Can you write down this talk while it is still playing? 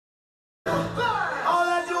What's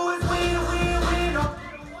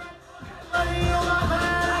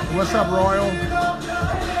up, Royal?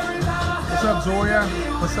 What's up, Zoya?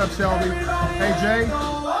 What's up, Shelby? Hey, Jay.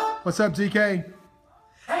 What's up, GK?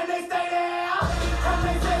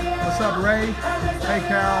 What's up, Ray? Hey,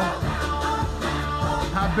 Carol.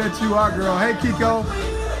 I bet you are, girl. Hey, Kiko.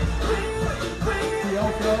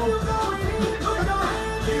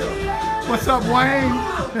 What's up, Wayne?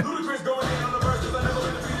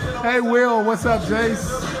 Hey, Will. What's up,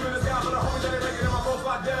 Jace?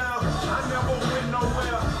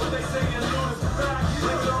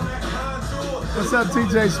 What's up,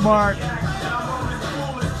 TJ Smart?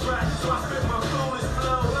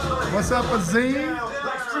 What's up, Azim?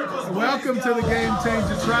 Welcome to the Game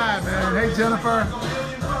Changer Tribe, man. Hey, Jennifer.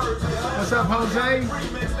 What's up, Jose?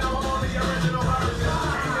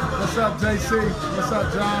 What's up, JC? What's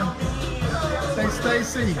up, John? Hey,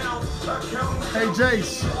 Stacy. Hey,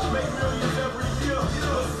 Jace.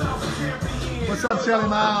 What's up, Shelly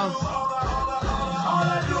Miles?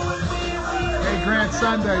 Hey, Grant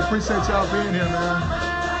Sunday. Appreciate y'all being here, man.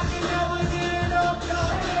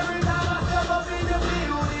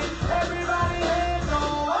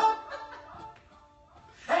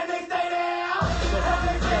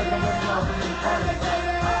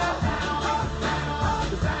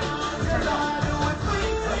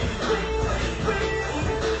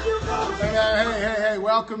 Hey,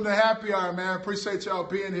 welcome to Happy Hour, man. Appreciate y'all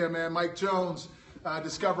being here, man. Mike Jones,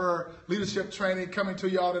 Discover Leadership Training, coming to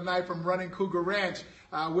y'all tonight from Running Cougar Ranch.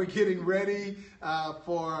 We're getting ready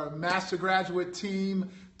for Master Graduate Team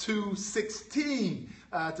 216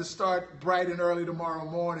 to start bright and early tomorrow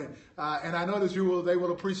morning. And I know that they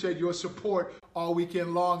will appreciate your support all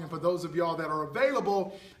weekend long. And for those of y'all that are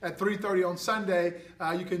available at 3:30 on Sunday,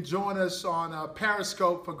 you can join us on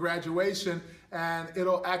Periscope for graduation. And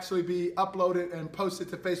it'll actually be uploaded and posted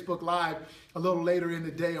to Facebook Live a little later in the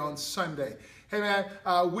day on Sunday. Hey, man,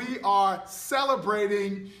 we are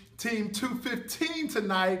celebrating Team 215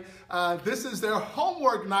 tonight. This is their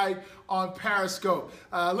homework night on Periscope.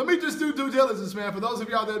 Let me just do due diligence, man. For those of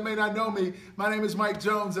y'all that may not know me, my name is Mike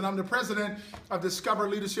Jones, and I'm the president of Discover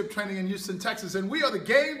Leadership Training in Houston, Texas. And we are the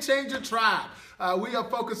Game Changer Tribe. We are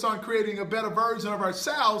focused on creating a better version of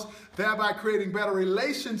ourselves, thereby creating better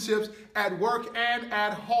relationships at work and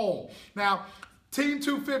at home. Now, Team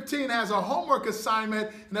 215 has a homework assignment,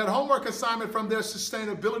 and that homework assignment from their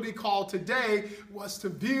sustainability call today was to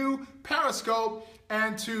view Periscope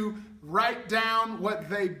and to write down what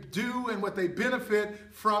they do and what they benefit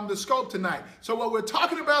from the scope tonight. So what we're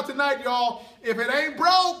talking about tonight, y'all, if it ain't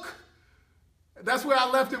broke, that's where I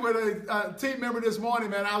left it with a team member this morning,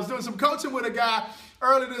 man. I was doing some coaching with a guy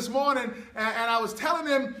early this morning, and I was telling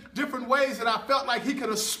him different ways that I felt like he could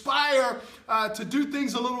aspire to do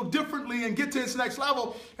things a little differently and get to his next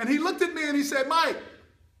level. And he looked at me and he said, Mike,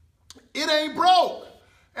 it ain't broke.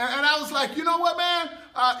 And I was like, you know what, man?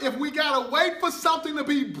 If we got to wait for something to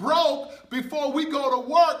be broke before we go to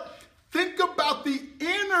work, think about the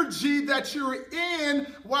energy that you're in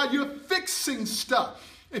while you're fixing stuff.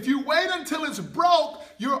 If you wait until it's broke,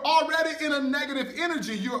 you're already in a negative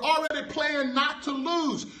energy. You're already playing not to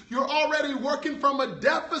lose. You're already working from a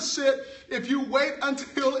deficit if you wait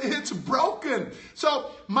until it's broken.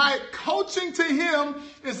 So my coaching to him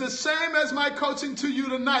is the same as my coaching to you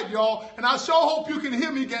tonight, y'all. And I sure hope you can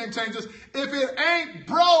hear me, Game Changers. If it ain't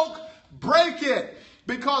broke, break it.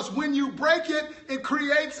 Because when you break it, it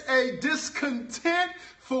creates a discontent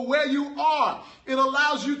for where you are. It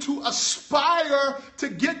allows you to aspire to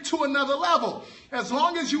get to another level. As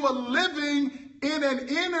long as you are living in an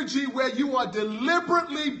energy where you are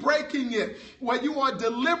deliberately breaking it, where you are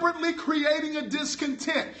deliberately creating a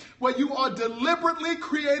discontent, where you are deliberately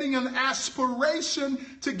creating an aspiration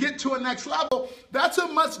to get to a next level, that's a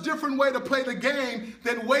much different way to play the game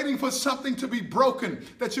than waiting for something to be broken,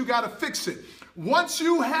 that you got to fix it. Once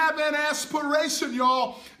you have an aspiration,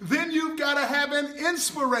 y'all, then you've got to have an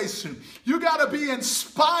inspiration. You got to be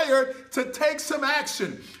inspired to take some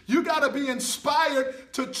action. You got to be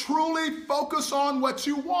inspired to truly focus on what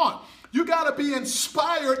you want. You got to be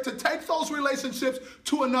inspired to take those relationships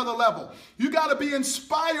to another level. You got to be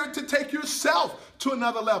inspired to take yourself to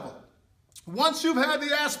another level. Once you've had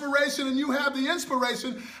the aspiration and you have the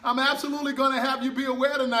inspiration, I'm absolutely going to have you be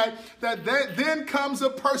aware tonight that then comes a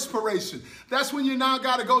perspiration. That's when you now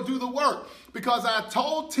got to go do the work. Because I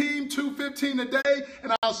told Team 215 today,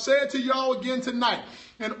 and I'll say it to y'all again tonight.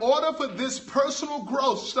 In order for this personal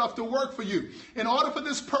growth stuff to work for you, in order for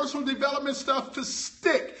this personal development stuff to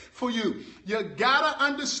stick for you, you got to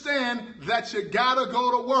understand that you got to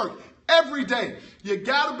go to work. Every day, you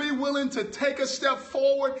got to be willing to take a step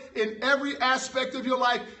forward in every aspect of your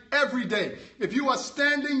life every day. If you are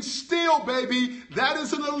standing still, baby, that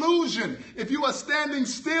is an illusion. If you are standing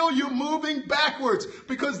still, you're moving backwards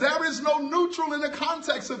because there is no neutral in the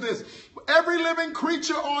context of this. Every living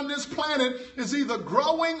creature on this planet is either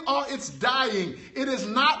growing or it's dying. It is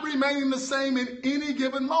not remaining the same in any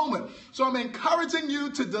given moment. So I'm encouraging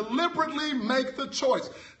you to deliberately make the choice,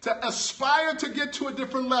 to aspire to get to a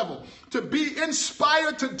different level, to be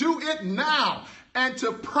inspired to do it now, and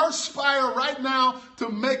to perspire right now to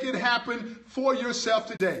make it happen for yourself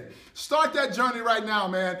today. Start that journey right now,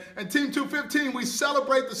 man. And Team 215, we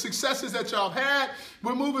celebrate the successes that y'all had.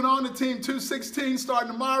 We're moving on to Team 216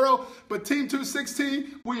 starting tomorrow. But Team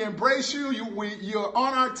 216, we embrace you. You're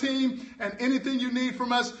on our team, and anything you need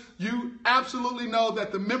from us, you absolutely know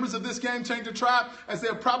that the members of this Game Changer tribe, as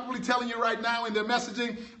they're probably telling you right now in their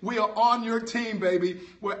messaging, we are on your team, baby.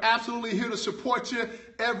 We're absolutely here to support you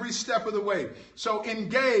every step of the way. So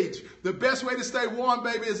engage. The best way to stay warm,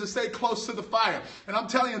 baby, is to stay close to the fire. And I'm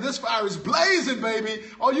telling you, this fire is blazing, baby.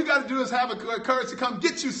 All you got to do is have a courage to come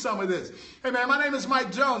get you some of this. Hey, man, my name is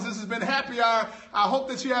Mike Jones. This has been Happy Hour. I hope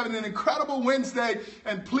that you're having an incredible Wednesday.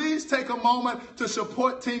 And please take a moment to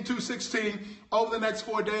support Team 216 over the next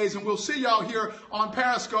 4 days. And we'll see y'all here on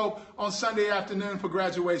Periscope on Sunday afternoon for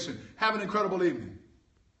graduation. Have an incredible evening.